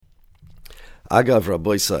Agav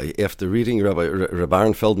Rabboisai, after reading Rabbi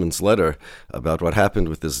Aaron Feldman's letter about what happened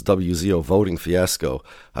with this WZO voting fiasco,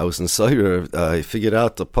 I was in Sahir, I figured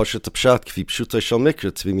out the Pashat Pshat, Kfi Pshuta Shal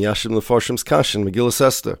Mikra, Tvi Miyashim Lefarshim's Kashin, Megillas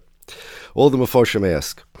Esther. All the Mefarshim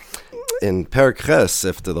ask. In Perek Ches,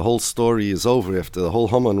 after the whole story is over, after the whole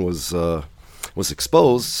Haman was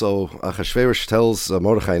exposed, so Achashverosh tells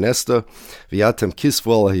Mordechai and Esther, V'yatem kisvu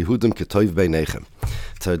al Yehudim ketoiv beinechem.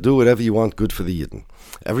 To do whatever you want good for the Yidden.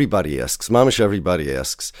 Everybody asks, mamish everybody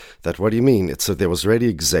asks, that what do you mean? It's there was already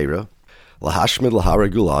a Gzeira, lahashmid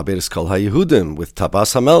laharagul aberis kol haYehudim, with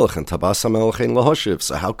Tabas HaMelech, and Tabas HaMelech ein lahoshiv.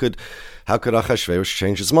 So how could Achashverosh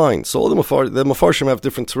change his mind? So all the Mefarshim have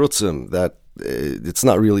different terutzim, that it's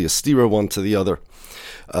not really a stira one to the other.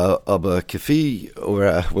 But Kefi,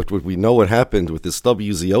 or what we know what happened with this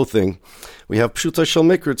WZO thing, we have Pshuta Shel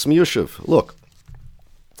Mikra, it's Miyushiv. Look,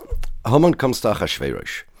 Haman comes to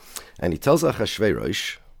Achashverosh, and he tells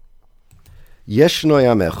Achashverosh, Yeshno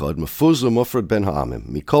yam echad, mefuzu mufrad ben ha'amim,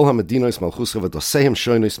 mikol ha'medinos malchus v'dosehem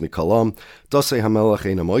shoynos mikolam, dosei ha'melech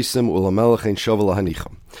ein amoisim, u'lamelech ein shovel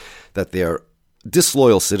ha'nicham. That they're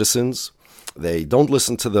disloyal citizens, they don't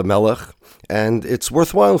listen to the melech, and it's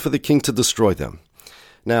worthwhile for the king to destroy them.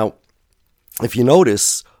 Now, if you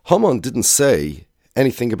notice, Haman didn't say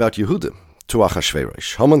anything about Yehudim to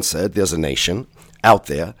Achashverosh. Haman said there's a nation out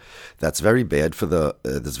there that's very bad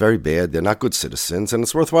that's very bad, they're not good citizens, and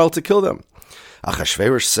it's worthwhile to kill them.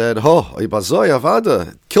 Achashverosh said,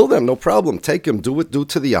 avada, kill them, no problem, take them, do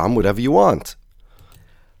to the Am whatever you want.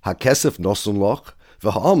 Hakesef nosun loch,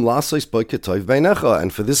 v'ha'am lasois boiketov beinecha,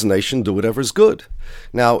 and for this nation do whatever is good.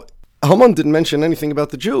 Now, Haman didn't mention anything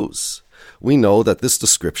about the Jews. We know that this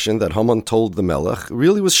description that Haman told the Melech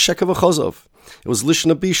really was Shekev Achazov. It was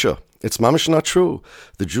Lishna Bisha. It's mamish not true.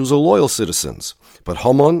 The Jews are loyal citizens. But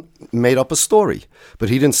Haman made up a story. But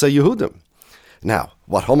he didn't say Yehudim. Now,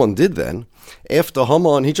 what Haman did then, after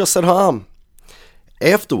Haman, he just said Ha'am.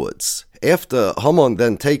 Afterwards, after Haman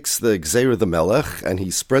then takes the Gzeir of the Melech and he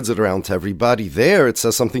spreads it around to everybody, there it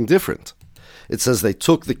says something different. It says they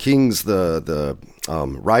took the king's, the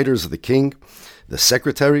writers of the king, the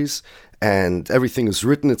secretaries, and everything is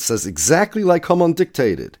written, it says exactly like Haman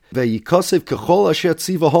dictated. Ve'yikosev kechol asher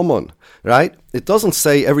tziva Haman. Right? It doesn't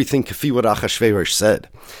say everything kefi what Achashverosh said.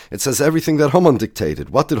 It says everything that Haman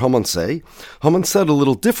dictated. What did Haman say? Haman said a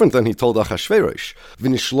little different than he told Achashverosh.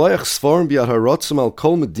 V'nishloach sforim bi'ad harotzim al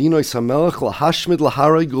kol medinois hamelech lahashmid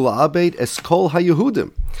laharoi gula'abed es kol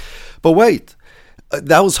haYehudim. But wait.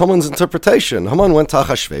 That was Haman's interpretation. Haman went to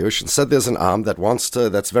Achashverosh and said there's an Am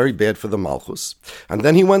that's very bad for the Malchus. And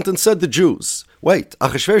then he went and said the Jews. Wait,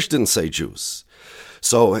 Achashverosh didn't say Jews.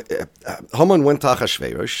 So Haman went to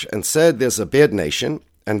Achashverosh and said there's a bad nation.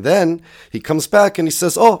 And then he comes back and he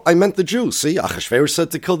says, I meant the Jews. See, Achashverosh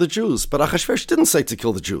said to kill the Jews. But Achashverosh didn't say to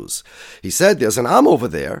kill the Jews. He said there's an Am over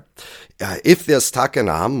there. If there's Takan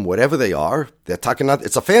Am, whatever they are, they're Takan,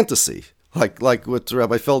 it's a fantasy. Like what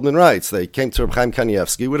Rabbi Feldman writes, they came to Reb Chaim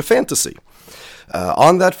Kanievsky with a fantasy.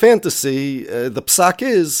 On that fantasy, the psak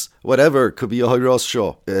is, whatever, could be a Hoyros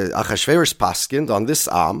Shor. Achashverosh paskind on this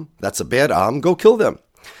Am, that's a bad Am, go kill them.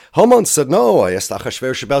 Haman said, no, I asked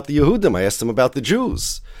Achashverosh about the Yehudim, I asked him about the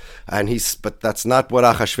Jews. But that's not what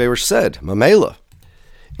Achashverosh said, Mamela.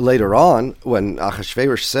 Later on, when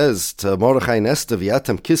Achashverosh says to Mordechai and Esther,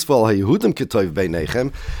 V'yatem kisvu al haYehudim ketoiv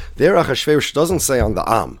beinechem, there Achashverosh doesn't say on the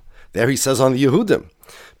Am. There he says on the Yehudim,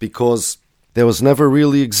 because there was never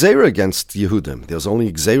really Gzeira against Yehudim. There was only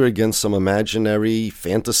Gzeira against some imaginary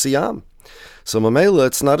fantasy Am. So Mamela,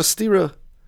 it's not a stira.